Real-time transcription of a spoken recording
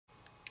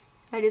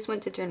I just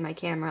went to turn my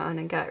camera on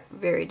and got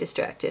very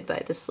distracted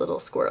by this little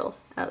squirrel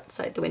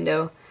outside the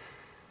window.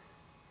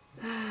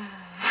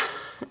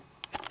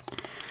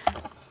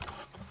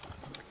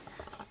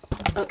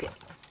 Okay.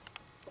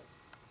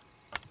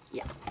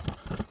 Yeah.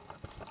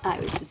 I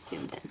was just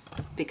zoomed in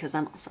because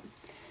I'm awesome.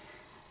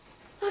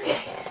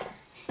 Okay.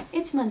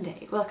 It's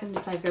Monday. Welcome to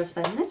 5 Girls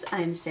 5 Minutes.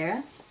 I'm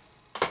Sarah.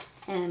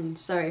 And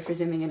sorry for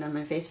zooming in on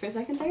my face for a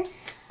second there.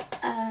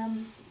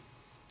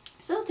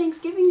 So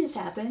Thanksgiving just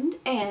happened,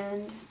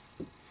 and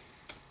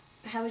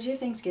how was your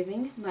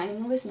Thanksgiving?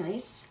 Mine was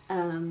nice.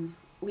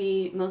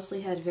 We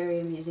mostly had very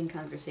amusing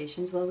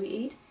conversations while we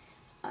eat.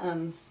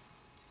 I'm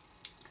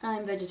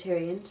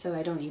vegetarian, so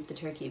I don't eat the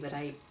turkey, but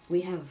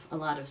we have a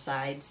lot of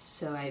sides,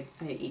 so I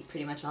eat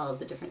pretty much all of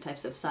the different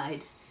types of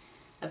sides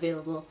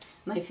available.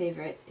 My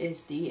favorite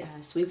is the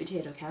sweet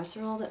potato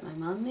casserole that my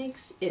mom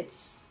makes.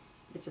 It's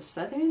a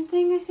southern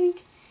thing, I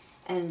think,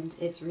 and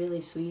it's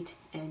really sweet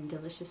and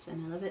delicious,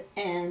 and I love it.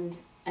 And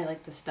I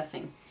like the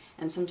stuffing,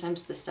 and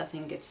sometimes the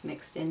stuffing gets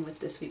mixed in with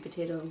the sweet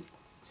potato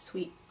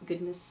sweet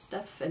goodness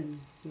stuff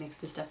and makes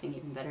the stuffing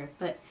even better.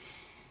 But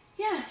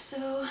yeah,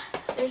 so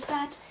there's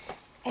that.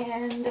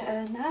 And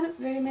not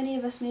very many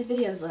of us made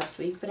videos last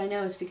week, but I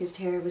know it's because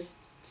Tara was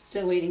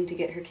still waiting to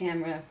get her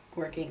camera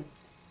working,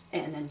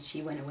 and then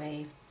she went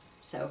away.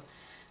 So,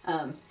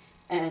 and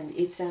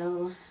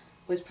Itzel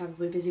was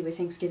probably busy with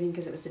Thanksgiving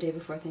because it was the day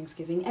before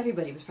Thanksgiving.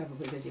 Everybody was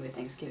probably busy with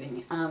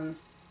Thanksgiving.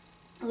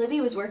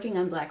 Libby was working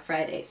on Black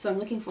Friday, so I'm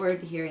looking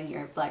forward to hearing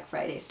your Black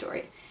Friday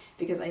story,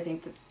 because I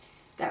think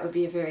that would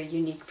be a very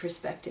unique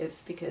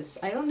perspective, because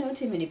I don't know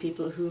too many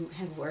people who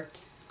have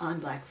worked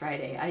on Black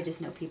Friday. I just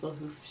know people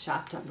who've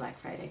shopped on Black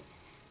Friday.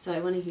 So I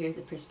want to hear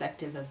the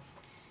perspective of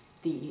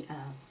the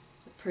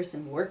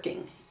person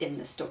working in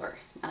the store,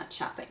 not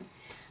shopping.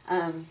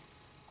 I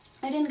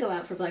didn't go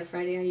out for Black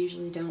Friday, I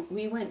usually don't.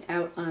 We went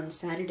out on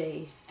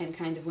Saturday and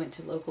kind of went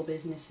to local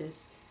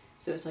businesses.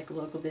 So it was like a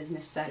local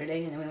business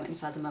Saturday, and then we went and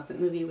saw the Muppet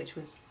movie, which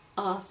was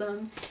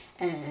awesome.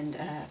 And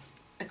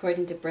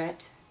according to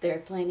Brett, they're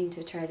planning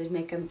to try to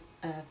make a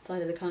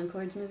Flight of the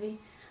Conchords movie.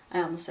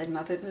 I almost said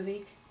Muppet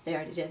movie. They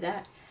already did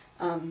that.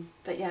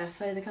 But yeah,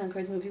 Flight of the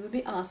Conchords movie would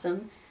be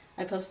awesome.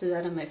 I posted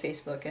that on my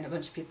Facebook, and a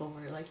bunch of people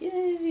were like,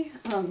 yay!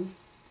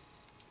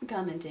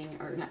 Commenting,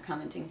 or not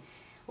commenting,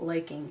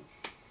 liking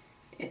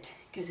it,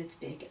 because it's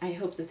big. I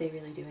hope that they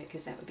really do it,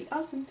 because that would be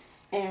awesome.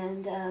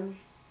 And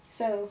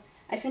so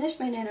I finished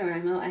my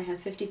NaNoWriMo. I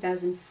have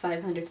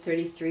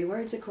 50,533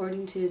 words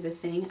according to the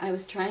thing. I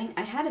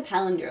had a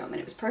palindrome, and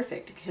it was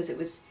perfect, because it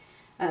was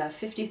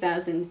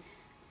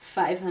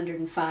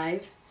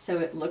 50,505, so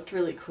it looked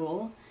really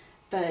cool.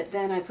 But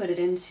then I put it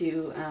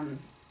into,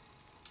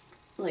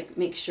 like,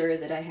 make sure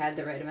that I had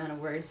the right amount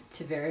of words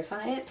to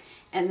verify it,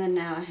 and then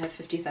now I have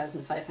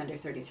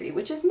 50,533,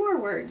 which is more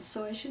words,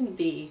 so I shouldn't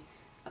be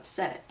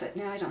upset. But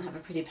now I don't have a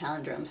pretty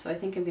palindrome, so I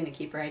think I'm going to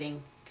keep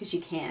writing, because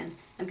you can.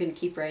 I'm going to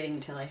keep writing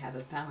until I have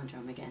a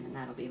palindrome again, and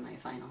that'll be my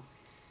final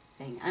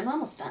thing. I'm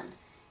almost done,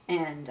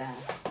 and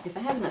if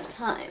I have enough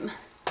time,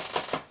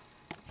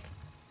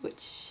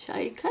 which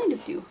I kind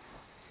of do.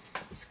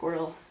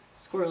 Squirrel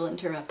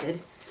interrupted.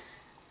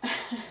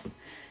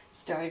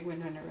 Starring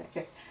Winona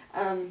Ryder.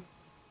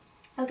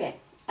 Okay,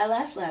 I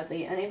laughed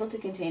loudly, unable to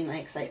contain my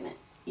excitement.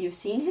 You've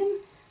seen him?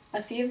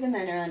 A few of the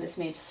men around us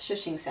made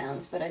shushing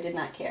sounds, but I did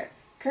not care.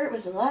 Kurt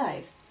was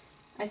alive!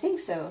 I think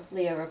so,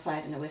 Leo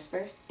replied in a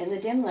whisper. In the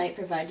dim light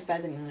provided by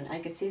the moon, I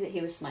could see that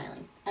he was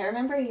smiling. I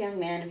remember a young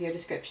man of your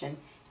description,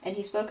 and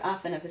he spoke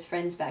often of his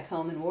friends back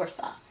home in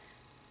Warsaw.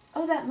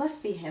 Oh, that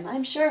must be him,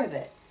 I'm sure of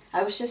it.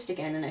 I was shushed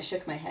again, and I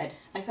shook my head.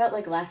 I felt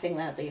like laughing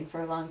loudly and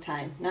for a long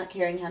time, not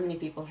caring how many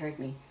people heard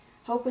me.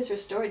 Hope was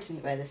restored to me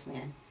by this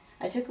man.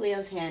 I took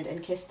Leo's hand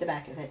and kissed the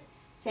back of it.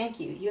 Thank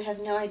you. You have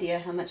no idea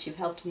how much you've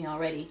helped me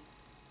already.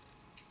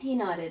 He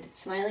nodded,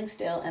 smiling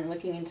still and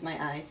looking into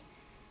my eyes.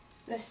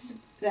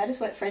 That is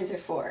what friends are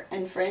for,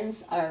 and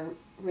friends are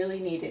really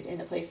needed in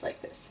a place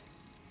like this.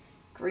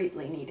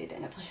 Greatly needed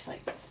in a place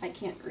like this. I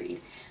can't read.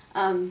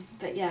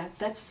 But yeah,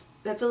 that's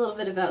a little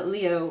bit about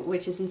Leo,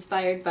 which is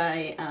inspired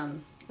by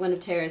one of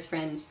Tara's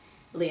friends,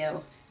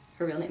 Leo.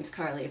 Her real name's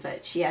Carly,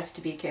 but she asked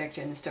to be a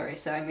character in the story,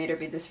 so I made her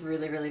be this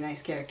really, really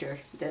nice character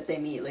that they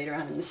meet later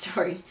on in the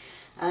story.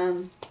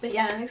 But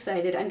yeah, I'm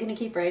excited. I'm going to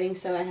keep writing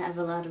so I have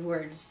a lot of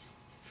words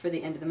for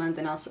the end of the month,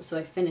 and also so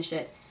I finish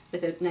it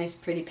with a nice,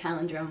 pretty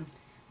palindrome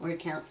word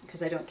count,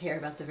 because I don't care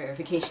about the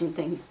verification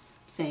thing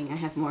saying I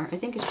have more. I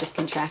think it's just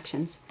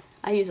contractions.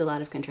 I use a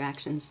lot of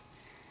contractions,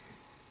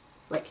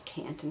 like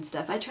can't and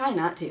stuff. I try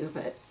not to,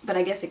 but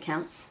I guess it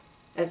counts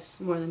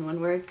as more than one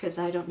word, because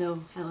I don't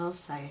know how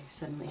else I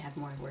suddenly have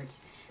more words.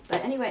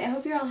 But anyway, I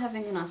hope you're all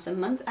having an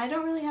awesome month. I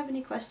don't really have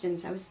any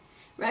questions. I was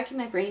racking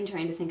my brain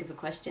trying to think of a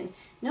question.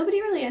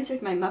 Nobody really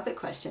answered my Muppet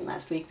question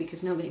last week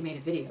because nobody made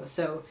a video,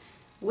 so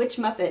which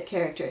Muppet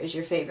character is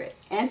your favorite?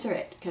 Answer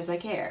it, because I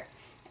care.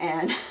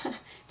 And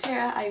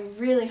Tara, I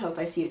really hope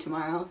I see you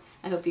tomorrow.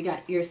 I hope you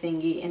got your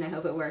thingy, and I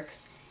hope it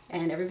works.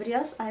 And everybody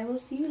else, I will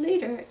see you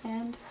later,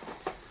 and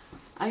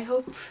I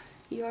hope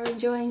you're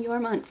enjoying your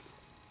month.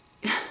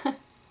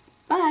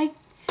 Bye!